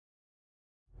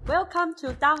Welcome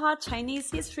to Dahua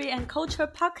Chinese History and Culture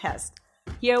Podcast.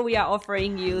 Here we are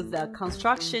offering you the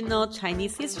constructional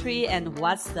Chinese history and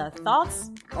what's the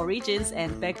thoughts, origins,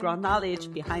 and background knowledge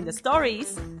behind the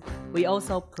stories. We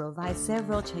also provide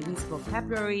several Chinese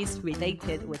vocabularies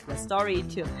related with the story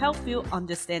to help you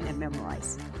understand and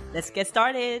memorize. Let's get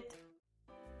started.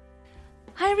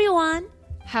 Hi everyone,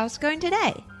 how's it going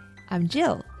today? I'm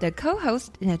Jill, the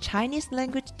co-host and a Chinese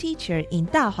language teacher in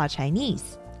Dahua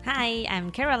Chinese. Hi,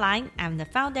 I'm Caroline. I'm the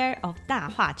founder of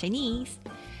Dahua Chinese.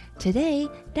 Today,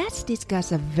 let's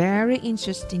discuss a very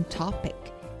interesting topic,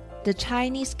 the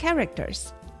Chinese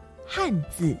characters, 汉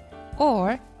字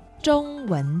or 中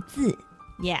文字.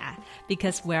 Yeah,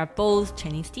 because we're both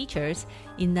Chinese teachers,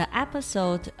 in the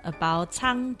episode about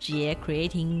Cangjie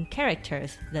creating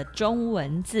characters, the 中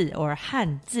文字 or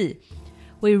汉字,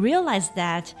 we realized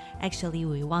that actually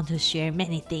we want to share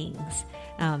many things.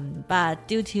 But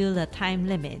due to the time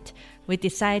limit, we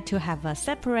decided to have a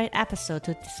separate episode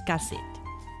to discuss it.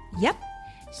 Yep.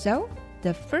 So,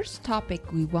 the first topic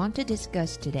we want to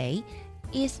discuss today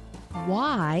is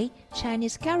why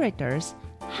Chinese characters,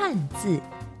 汉字,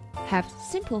 have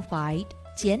simplified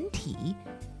简体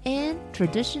and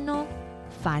traditional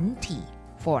繁体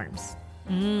forms.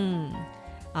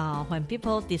 When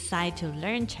people decide to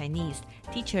learn Chinese,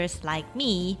 teachers like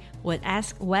me would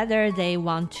ask whether they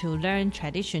want to learn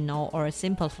traditional or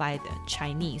simplified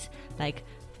Chinese, like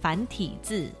繁体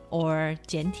字 or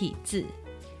简体字.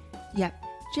 Yep.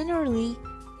 Generally,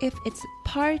 if it's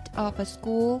part of a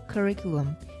school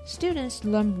curriculum, students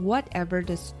learn whatever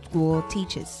the school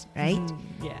teaches, right?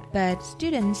 Yeah. But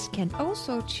students can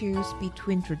also choose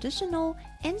between traditional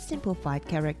and simplified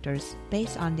characters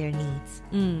based on their needs.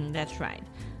 That's right.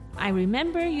 I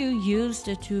remember you used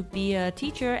to be a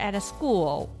teacher at a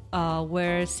school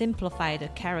where simplified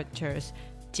characters,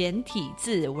 简体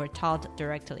字, were taught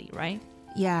directly, right?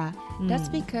 Yeah, that's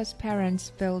because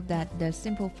parents felt that the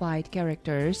simplified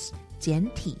characters, 简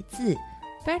体字,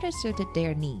 better suited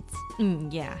their needs.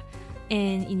 Yeah.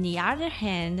 And in the other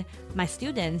hand, my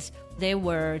students, they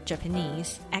were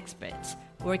Japanese experts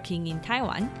working in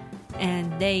Taiwan,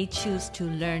 and they choose to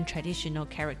learn traditional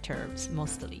characters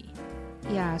mostly.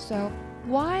 Yeah, so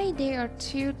why there are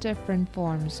two different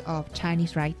forms of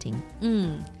Chinese writing?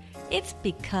 It's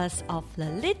because of the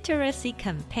literacy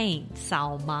campaign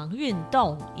扫盲运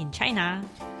动 in China.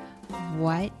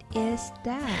 What is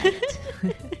that?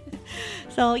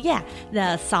 So yeah,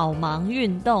 the 扫盲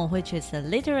运动, which is a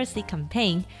literacy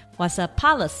campaign, was a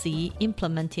policy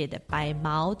implemented by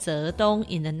Mao Zedong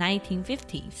in the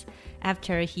 1950s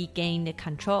after he gained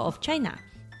control of China.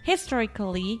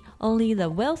 Historically, only the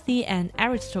wealthy and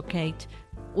aristocrats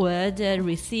would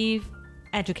receive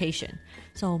education.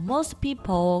 So most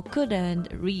people couldn't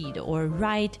read or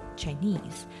write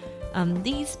Chinese.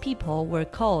 These people were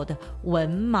called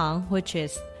文盲, which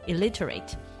is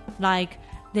illiterate. Like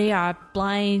they are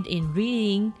blind in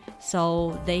reading,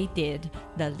 so they did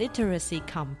the literacy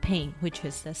campaign, which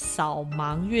is the 扫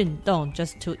盲运动,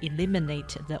 just to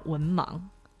eliminate the 文盲.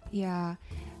 Yeah.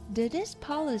 Did this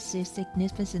policy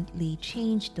significantly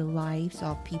change the lives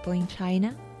of people in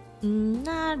China?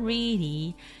 Not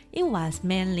really. It was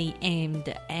mainly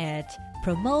aimed at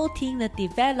promoting the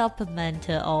development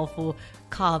of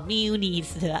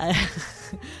communist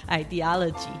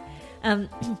ideology.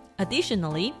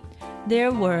 Additionally,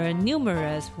 there were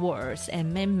numerous wars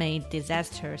and man-made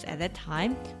disasters at that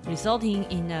time, resulting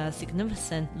in a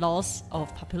significant loss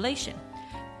of population.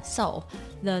 So,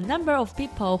 the number of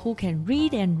people who can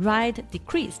read and write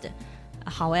decreased.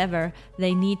 However,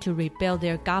 they need to rebuild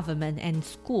their government and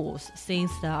schools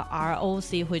since the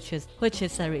ROC, which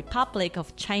is a Republic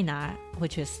of China,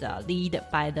 which is led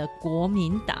by the 国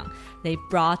民党, they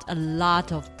brought a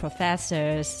lot of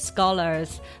professors,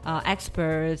 scholars,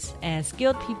 experts, and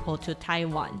skilled people to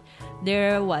Taiwan.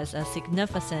 There was a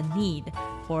significant need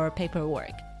for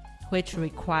paperwork, which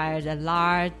required a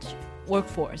large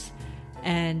workforce.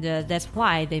 And that's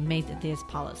why they made this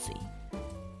policy.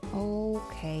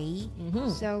 Okay.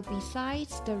 So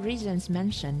besides the reasons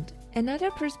mentioned, another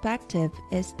perspective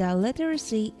is that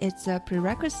literacy is a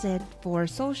prerequisite for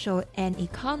social and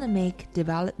economic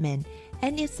development,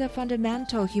 and it's a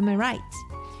fundamental human right.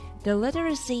 The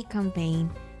literacy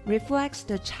campaign reflects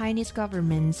the Chinese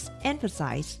government's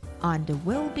emphasis on the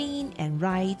well-being and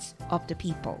rights of the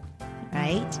people,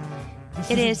 right?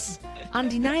 It is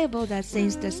undeniable that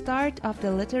since the start of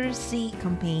the literacy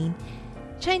campaign,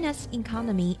 China's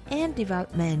economy and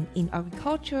development in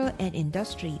agriculture and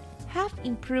industry have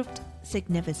improved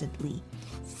significantly.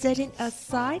 Setting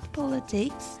aside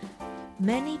politics,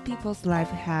 many people's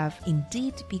lives have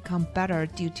indeed become better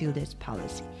due to this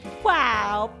policy.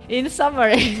 Wow! In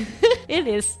summary, it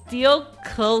is still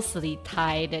closely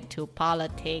tied to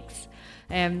politics,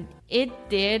 and it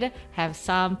did have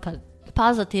some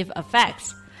positive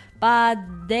effects, but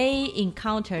they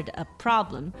encountered a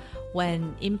problem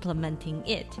when implementing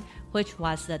it, which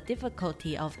was the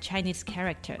difficulty of Chinese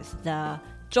characters, the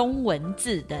中文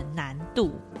字的难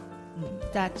度。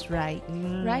That's right.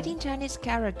 Writing Chinese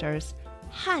characters,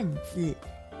 汉字,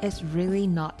 is really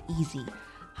not easy.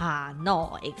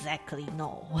 No, exactly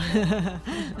no.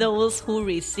 Those who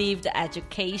received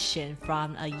education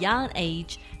from a young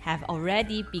age have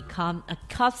already become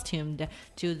accustomed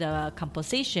to the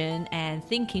composition and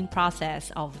thinking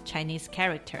process of Chinese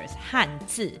characters, 汉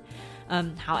字.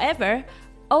 However,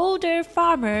 older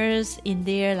farmers in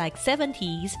their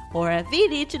 70s or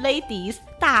village ladies,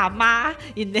 大妈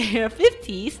in their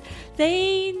 50s,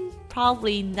 they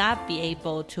probably not be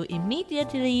able to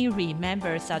immediately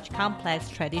remember such complex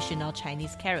traditional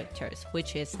Chinese characters,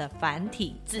 which is the 繁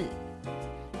体字.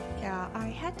 Yeah, I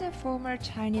had a former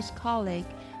Chinese colleague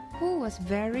who was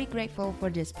very grateful for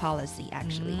this policy,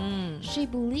 actually. She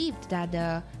believed that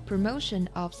the promotion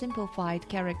of simplified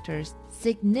characters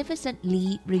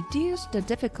significantly reduced the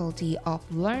difficulty of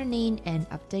learning and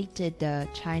updated the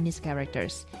Chinese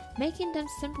characters, making them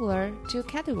simpler to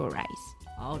categorize.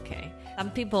 Okay. Some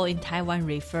people in Taiwan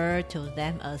refer to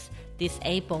them as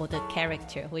disabled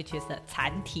character, which is the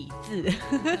残体字.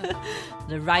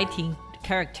 The writing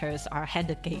characters are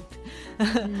handicapped.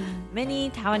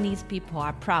 Many Taiwanese people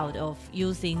are proud of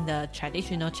using the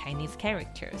traditional Chinese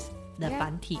characters, the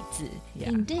繁体字. Yeah.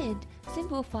 Indeed,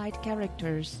 simplified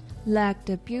characters lack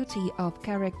the beauty of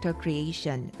character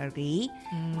creation, agree?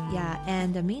 Yeah,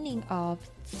 and the meaning of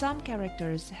some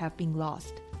characters have been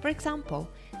lost. For example,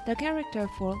 the character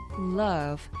for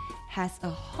love has a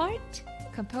heart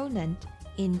component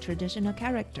in traditional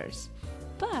characters,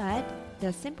 but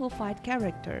the simplified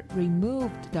character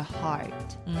removed the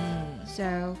heart.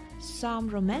 So some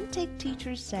romantic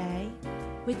teachers say,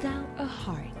 without a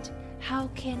heart, how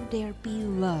can there be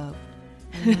love?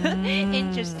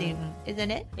 Interesting,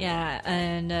 isn't it? Yeah,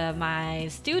 and my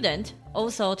student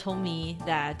also told me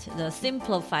that the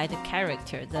simplified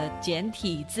character, the 简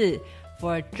体字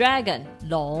for dragon,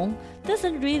 龙,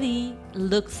 doesn't really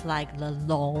look like the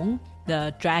龙,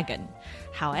 the dragon.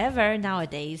 However,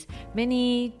 nowadays,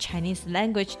 many Chinese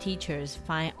language teachers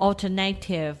find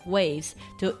alternative ways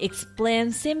to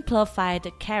explain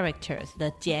simplified characters,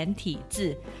 the 简体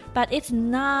字, but it's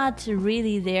not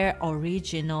really their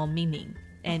original meaning,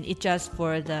 and it's just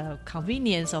for the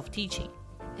convenience of teaching.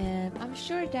 And I'm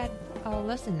sure that our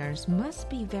listeners must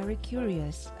be very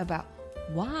curious about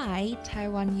why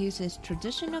Taiwan uses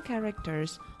traditional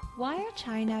characters while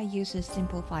China uses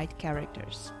simplified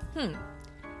characters.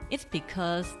 It's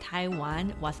because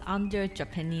Taiwan was under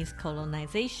Japanese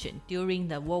colonization during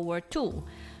the World War II.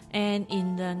 And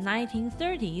in the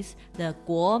 1930s, the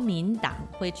国民党,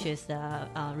 which is the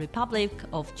Republic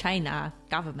of China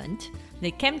government,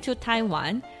 they came to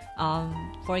Taiwan.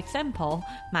 For example,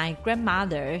 my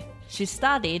grandmother, she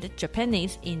studied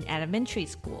Japanese in elementary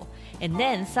school. And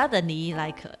then suddenly,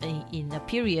 in a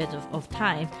period of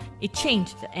time, it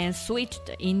changed and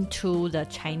switched into the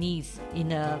Chinese in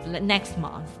the next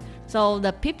month. So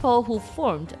the people who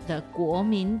formed the 国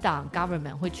民党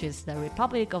government, which is the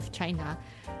Republic of China,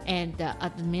 and the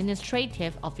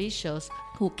administrative officials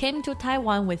who came to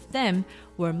Taiwan with them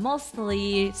were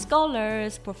mostly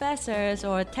scholars, professors,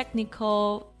 or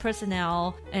technical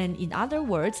personnel, and in other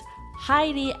words,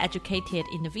 highly educated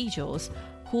individuals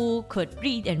who could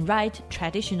read and write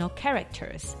traditional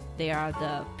characters. They are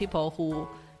the people who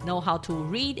know how to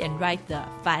read and write the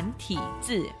繁体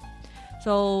字.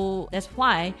 So that's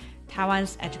why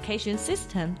Taiwan's education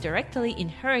system directly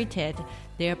inherited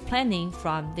their planning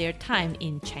from their time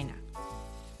in China.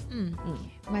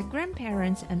 My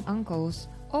grandparents and uncles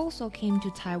also came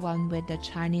to Taiwan with the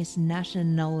Chinese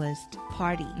Nationalist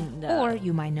Party, or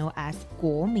you might know as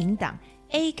国民党,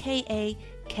 aka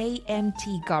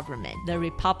KMT government, the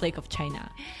Republic of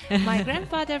China. My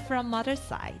grandfather from mother's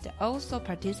side also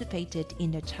participated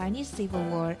in the Chinese Civil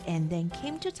War and then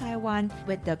came to Taiwan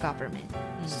with the government.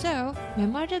 So, my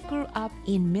mother grew up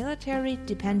in military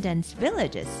dependence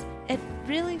villages. It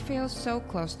really feels so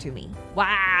close to me.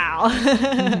 Wow!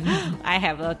 I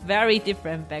have a very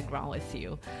different background with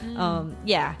you.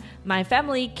 Yeah, my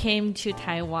family came to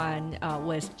Taiwan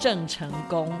with Zheng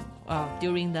Chenggong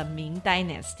during the Ming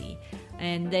Dynasty.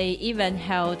 And they even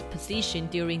held position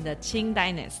during the Qing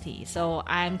dynasty. So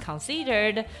I'm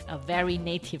considered a very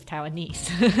native Taiwanese.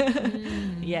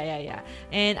 Yeah.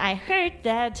 And I heard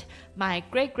that my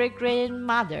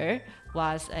great-great-grandmother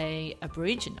was a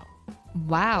Aboriginal.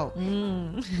 Wow.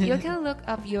 You can look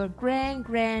up your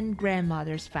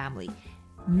grandmother's family.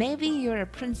 Maybe you're a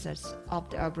princess of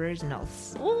the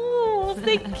Aboriginals. Oh,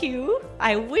 thank you.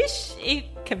 I wish it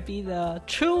can be the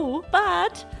true,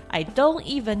 but I don't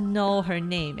even know her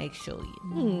name actually.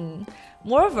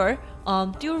 Moreover,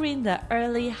 during the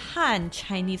early Han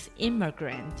Chinese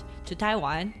immigrant to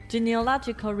Taiwan,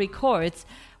 genealogical records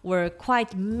were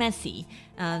quite messy.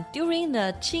 During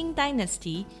the Qing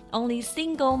dynasty, only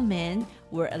single men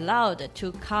were allowed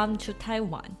to come to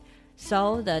Taiwan.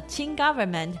 So the Qing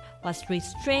government was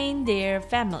restraining their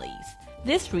families.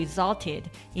 This resulted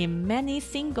in many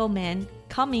single men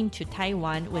coming to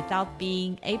Taiwan without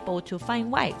being able to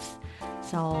find wives.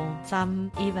 So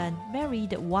some even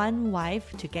married one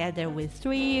wife together with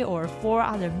 3 or 4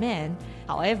 other men.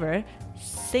 However,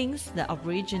 since the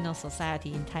Aboriginal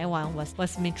society in Taiwan was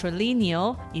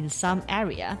matrilineal in some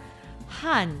area,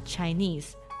 Han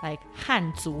Chinese, like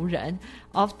汉族人,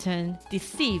 often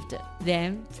deceived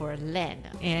them for land.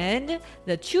 And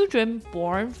the children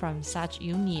born from such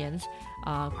unions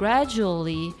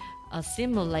gradually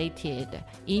assimilated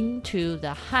into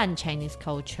the Han Chinese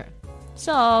culture.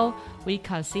 So we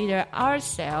consider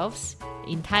ourselves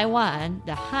in Taiwan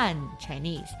the Han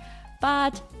Chinese,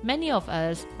 but many of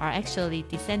us are actually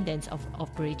descendants of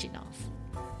Aboriginals.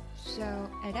 So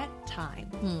at that time,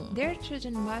 their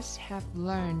children must have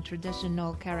learned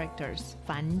traditional characters,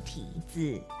 繁体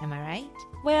字. Am I right?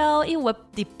 Well, it would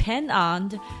depend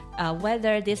on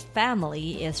whether this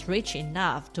family is rich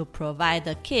enough to provide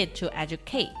the kid to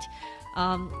educate.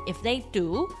 If they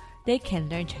do, they can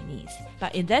learn Chinese.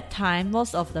 But in that time,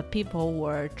 most of the people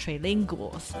were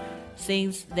trilinguals,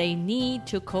 since they need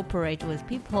to cooperate with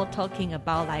people talking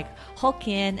about like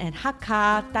Hokkien and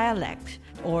Hakka dialect,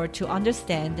 or to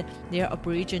understand their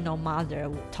Aboriginal mother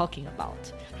talking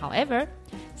about. However,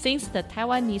 since the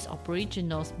Taiwanese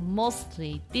Aboriginals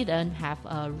mostly didn't have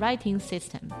a writing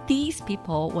system, these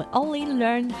people would only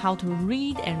learn how to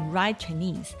read and write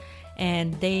Chinese,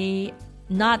 and they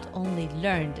not only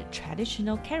learned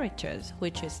traditional characters,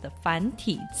 which is the 繁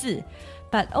体字,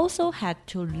 but also had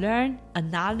to learn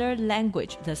another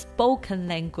language, the spoken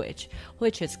language,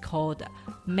 which is called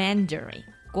Mandarin,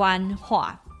 官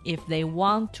话, if they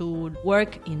want to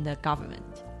work in the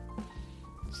government.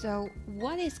 So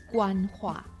what is 官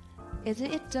话? Is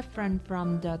it different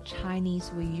from the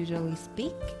Chinese we usually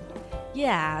speak?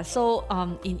 Yeah, so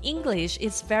in English,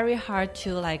 it's very hard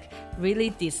to like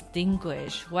really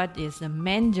distinguish what is the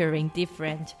Mandarin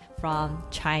different from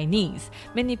Chinese.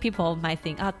 Many people might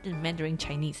think, the Mandarin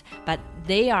Chinese, but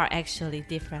they are actually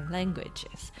different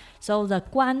languages. So the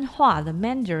官话, the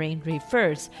Mandarin,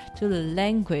 refers to the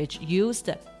language used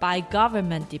by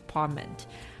government department.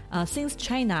 Since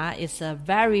China is a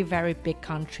very, very big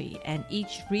country and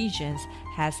each region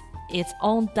has its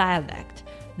own dialect,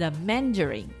 the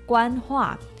Mandarin, 官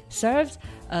话, serves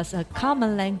as a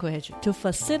common language to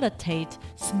facilitate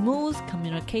smooth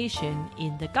communication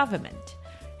in the government.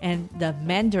 And the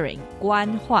Mandarin,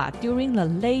 官话, during the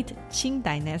late Qing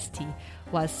dynasty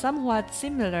was somewhat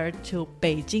similar to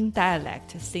Beijing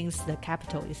dialect, since the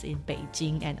capital is in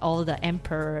Beijing and all the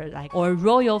emperor or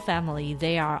royal family,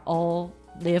 they are all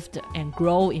lived and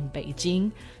grow in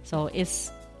Beijing. So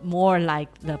it's more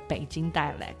like the Beijing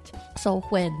dialect. So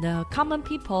when the common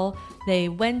people, they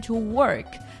went to work,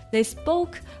 they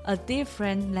spoke a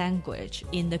different language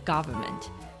in the government.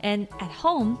 And at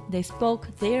home, they spoke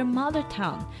their mother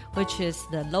tongue, which is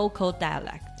the local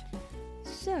dialect.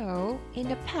 So, in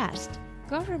the past,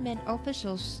 government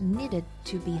officials needed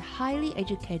to be highly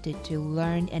educated to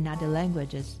learn another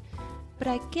languages. But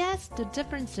I guess the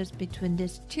differences between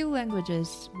these two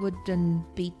languages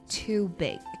wouldn't be too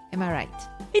big. Am I right?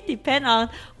 It depends on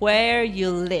where you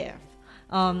live.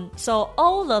 So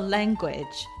all the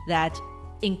language that,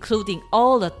 including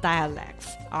all the dialects,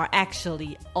 are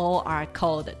actually all are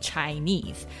called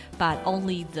Chinese, but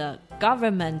only the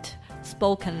government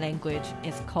spoken language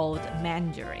is called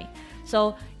Mandarin.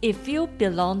 So if you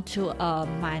belong to a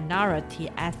minority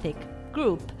ethnic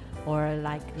group, or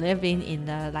like living in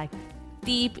the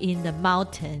deep in the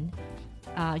mountain,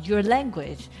 your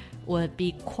language would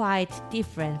be quite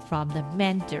different from the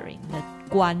Mandarin, the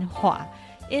官话.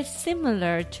 It's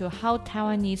similar to how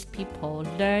Taiwanese people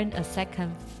learn a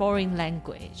second foreign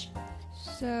language.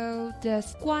 So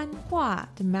does 官话,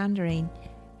 the Mandarin,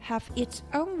 have its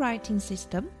own writing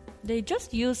system? They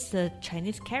just use the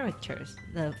Chinese characters,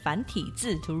 the 繁体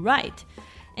字, to write.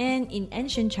 And in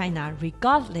ancient China,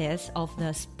 regardless of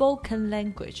the spoken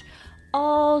language,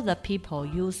 all the people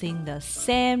using the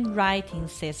same writing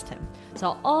system.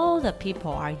 So all the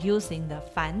people are using the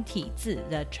繁体字,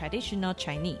 the traditional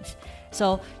Chinese.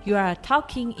 So you are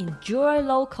talking in your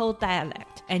local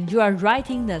dialect and you are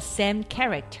writing the same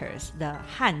characters, the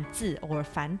汉字 or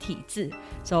繁体字.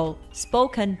 So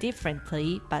spoken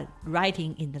differently but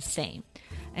writing in the same.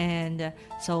 And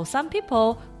so some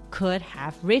people could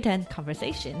have written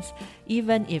conversations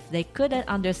even if they couldn't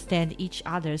understand each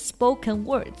other's spoken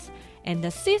words. And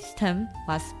the system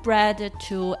was spread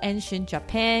to ancient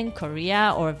Japan,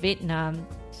 Korea, or Vietnam.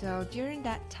 So during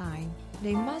that time,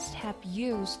 they must have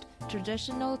used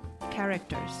traditional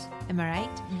characters. Am I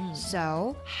right?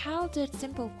 So how did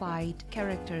simplified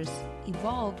characters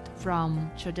evolved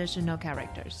from traditional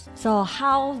characters? So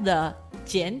how the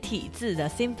简体字, the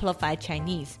simplified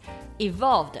Chinese,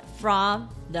 evolved from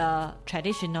the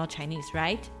traditional Chinese,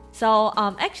 right? So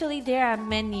actually there are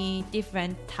many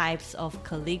different types of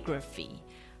calligraphy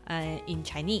in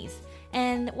Chinese.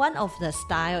 And one of the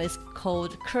style is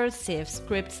called cursive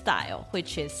script style,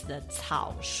 which is the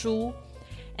草书.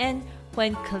 And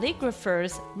when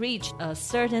calligraphers reached a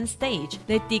certain stage,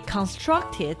 they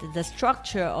deconstructed the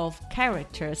structure of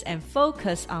characters and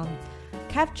focused on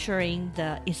capturing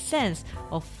the essence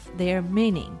of their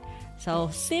meaning. So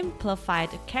simplified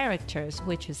characters,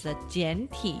 which is the 简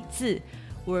体字,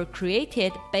 were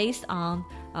created based on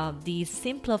these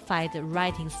simplified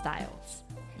writing styles.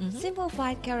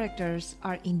 Simplified characters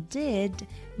are indeed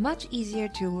much easier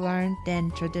to learn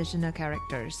than traditional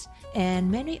characters.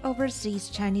 And many overseas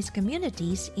Chinese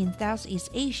communities in Southeast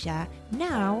Asia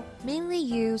now mainly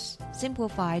use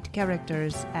simplified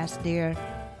characters as their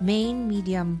main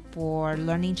medium for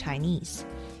learning Chinese,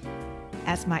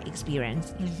 as my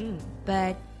experience.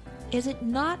 But is it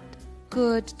not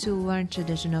good to learn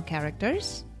traditional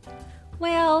characters?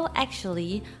 Well,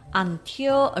 actually,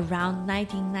 until around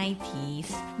 1990s,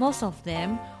 most of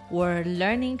them were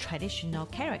learning traditional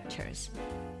characters.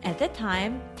 At that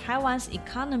time, Taiwan's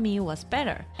economy was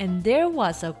better, and there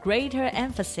was a greater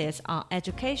emphasis on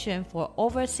education for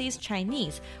overseas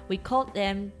Chinese. We called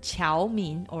them 侨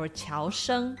民 or 侨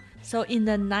生. So in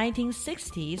the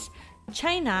 1960s,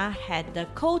 China had the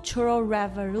Cultural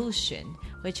Revolution,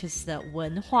 which is the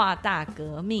文化大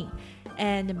革命,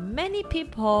 and many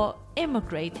people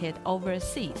immigrated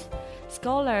overseas.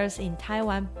 Scholars in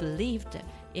Taiwan believed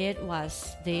it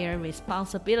was their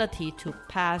responsibility to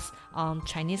pass on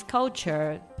Chinese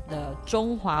culture, the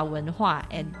中华文化,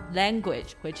 and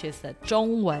language, which is the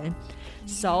中文.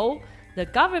 So the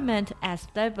government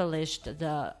established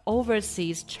the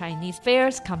Overseas Chinese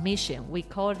Affairs Commission, we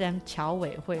call them 侨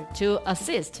委会, to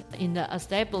assist in the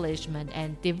establishment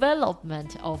and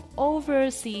development of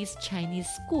overseas Chinese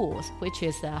schools, which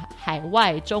is the 海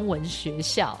外中文学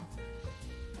校.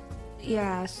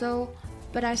 Yeah,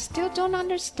 but I still don't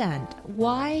understand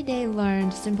why they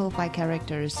learned simplified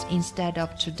characters instead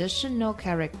of traditional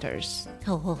characters.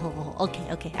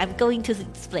 Okay, I'm going to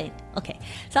explain. Okay,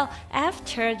 so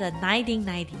after the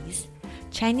 1990s,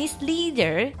 Chinese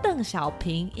leader Deng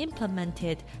Xiaoping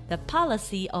implemented the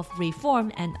policy of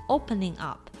reform and opening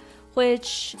up,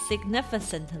 which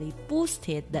significantly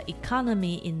boosted the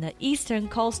economy in the eastern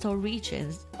coastal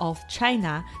regions of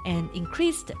China and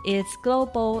increased its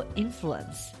global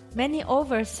influence. Many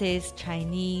overseas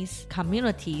Chinese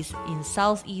communities in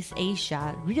Southeast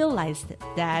Asia realized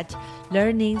that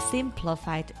learning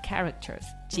simplified characters,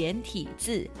 简体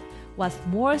字, was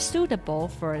more suitable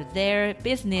for their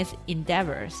business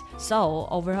endeavors. So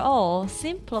overall,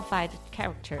 simplified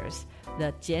characters,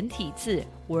 the 简体字,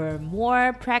 were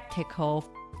more practical.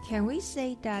 Can we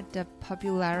say that the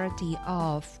popularity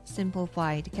of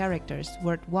simplified characters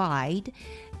worldwide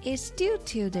is due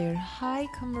to their high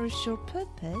commercial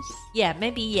purpose? Yeah,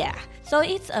 maybe yeah. So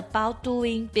it's about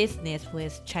doing business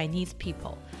with Chinese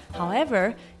people.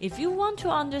 However, if you want to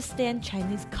understand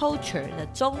Chinese culture, the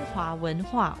中华文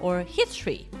化 or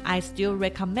history, I still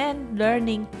recommend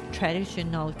learning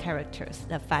traditional characters,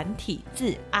 the 繁体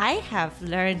字. I have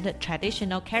learned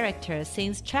traditional characters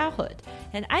since childhood,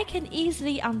 and I can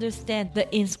easily understand the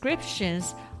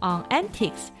inscriptions on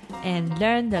antiques and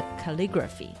learn the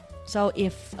calligraphy. So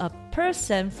if a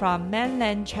person from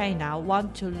mainland China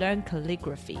wants to learn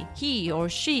calligraphy, he or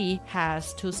she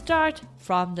has to start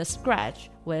from the scratch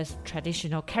with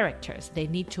traditional characters. They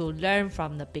need to learn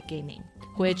from the beginning,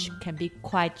 which can be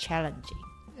quite challenging.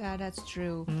 Yeah, that's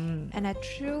true. And I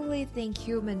truly think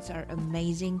humans are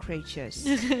amazing creatures.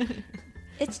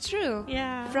 It's true.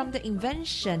 Yeah. From the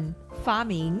invention,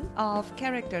 farming of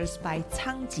characters by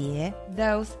Cang Jie,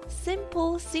 those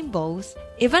simple symbols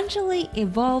eventually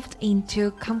evolved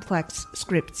into complex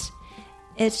scripts.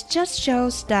 It just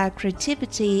shows that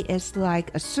creativity is like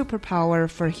a superpower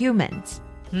for humans.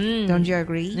 Don't you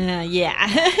agree? Yeah.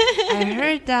 I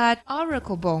heard that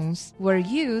oracle bones were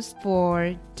used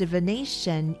for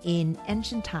divination in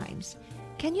ancient times.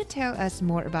 Can you tell us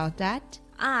more about that?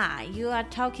 You are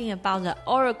talking about the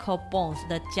oracle bones,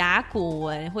 the 甲骨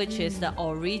文, which is the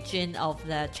origin of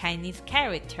the Chinese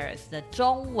characters, the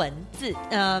中文字.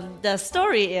 The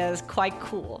story is quite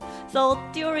cool. So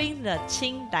during the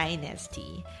Qing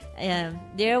dynasty,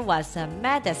 there was a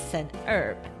medicine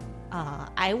herb.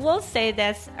 I won't say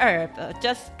that's herb,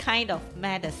 just kind of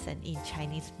medicine in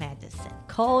Chinese medicine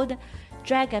called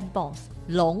dragon bones,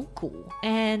 龙骨,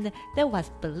 and that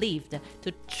was believed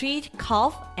to treat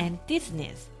cough and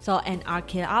dizziness. So an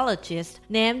archaeologist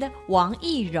named Wang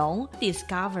Yirong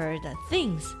discovered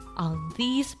things on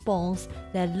these bones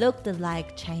that looked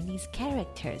like Chinese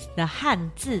characters, the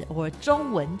汉字 or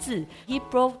中文字. He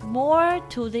brought more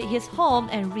to his home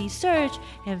and researched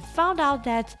and found out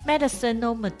that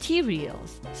medicinal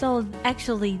materials. So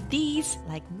actually these,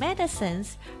 like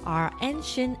medicines, are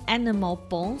ancient animal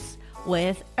bones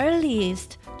with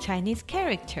earliest Chinese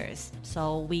characters.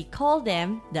 So we call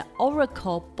them the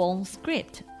oracle bone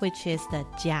script, which is the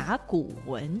甲骨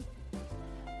文.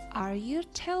 Are you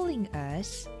telling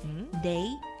us they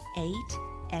ate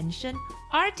ancient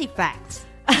artifacts?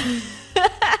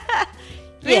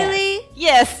 Really?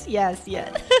 Yes.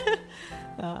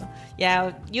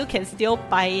 Yeah, you can still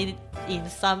buy it in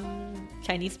some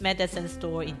Chinese medicine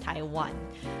store in Taiwan,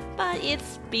 but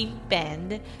it's been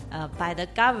banned by the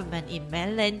government in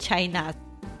mainland China.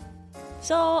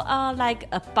 So like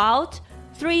about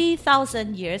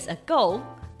 3,000 years ago,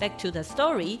 back to the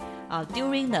story,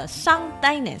 during the Shang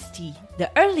dynasty, the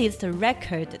earliest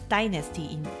record dynasty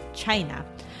in China,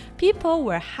 people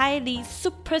were highly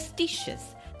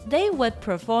superstitious. They would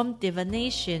perform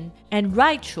divination and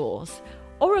rituals.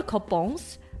 Oracle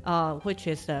bones, which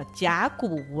is the 甲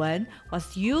骨文,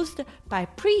 was used by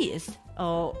priests,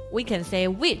 or we can say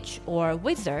witch or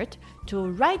wizard, to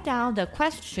write down the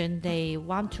question they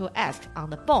want to ask on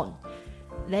the bone.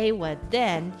 They would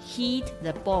then heat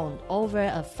the bone over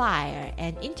a fire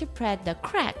and interpret the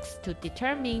cracks to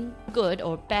determine good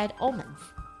or bad omens.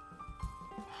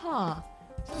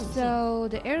 So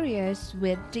the areas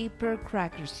with deeper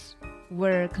cracks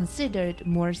were considered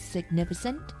more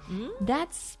significant?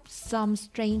 That's some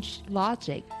strange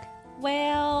logic.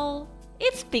 Well,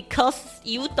 it's because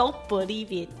you don't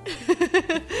believe it.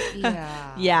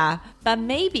 Yeah, but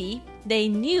maybe they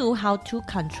knew how to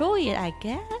control it, I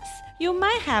guess. You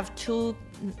might have to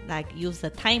use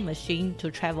a time machine to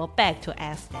travel back to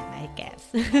ask them, I guess.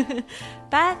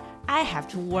 But I have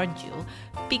to warn you,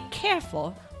 be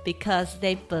careful, because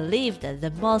they believed that the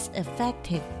most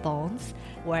effective bones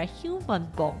were human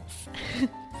bones.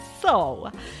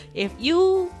 So, if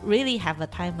you really have a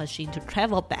time machine to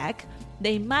travel back,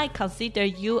 they might consider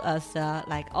you as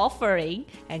offering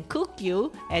and cook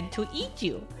you and to eat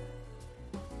you.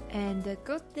 And the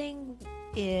good thing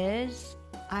is,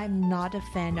 I'm not a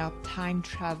fan of time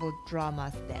travel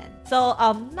dramas then. So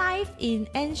life in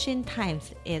ancient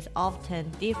times is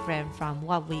often different from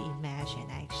what we imagine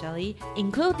actually,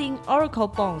 including oracle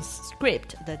bones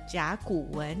script, the 甲骨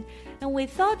文, and we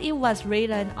thought it was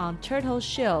written on turtle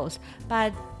shells,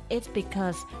 but it's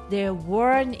because there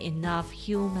weren't enough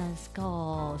human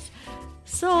skulls.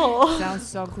 So sounds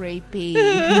so creepy.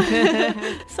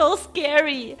 So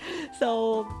scary.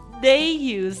 So they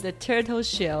use the turtle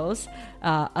shells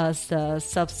as the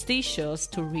substitutes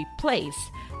to replace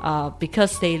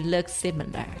because they look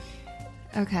similar.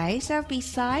 Okay, so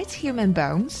besides human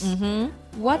bones,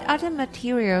 what other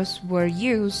materials were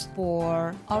used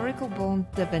for oracle bone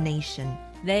divination?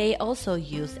 They also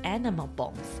used animal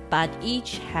bones, but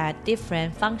each had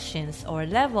different functions or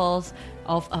levels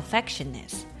of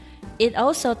effectiveness. It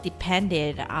also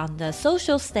depended on the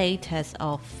social status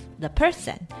of the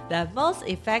person. The most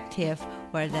effective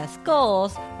were the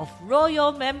skulls of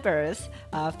royal members,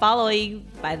 followed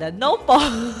by the noble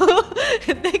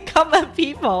and the common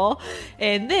people,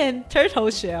 and then turtle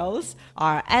shells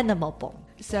are animal bones.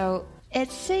 So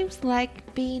it seems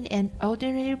like being an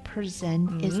ordinary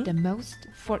person is the most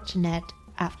fortunate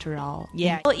after all.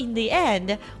 Yeah. So in the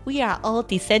end, we are all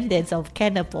descendants of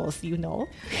cannibals, you know.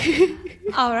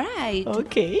 All right.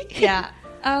 Okay. Yeah.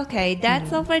 Okay,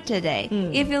 that's all for today.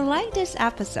 If you like this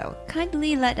episode,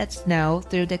 kindly let us know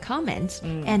through the comments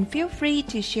and feel free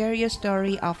to share your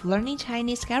story of learning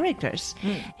Chinese characters.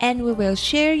 And we will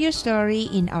share your story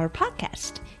in our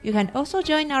podcast. You can also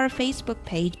join our Facebook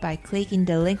page by clicking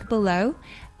the link below.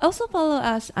 Also follow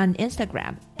us on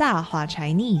Instagram, 大话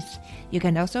Chinese. You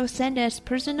can also send us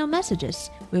personal messages.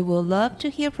 We will love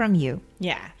to hear from you.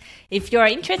 Yeah. If you are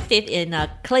interested in a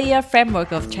clear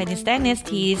framework of Chinese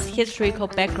dynasties, historical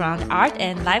background, art,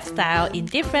 and lifestyle in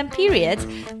different periods,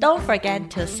 don't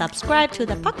forget to subscribe to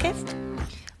the podcast.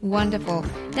 Wonderful.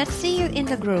 Let's see you in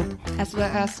the group as well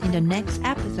as in the next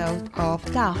episode of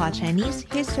大话 Chinese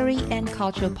History and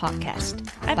Culture Podcast.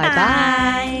 Bye-bye.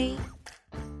 Bye-bye.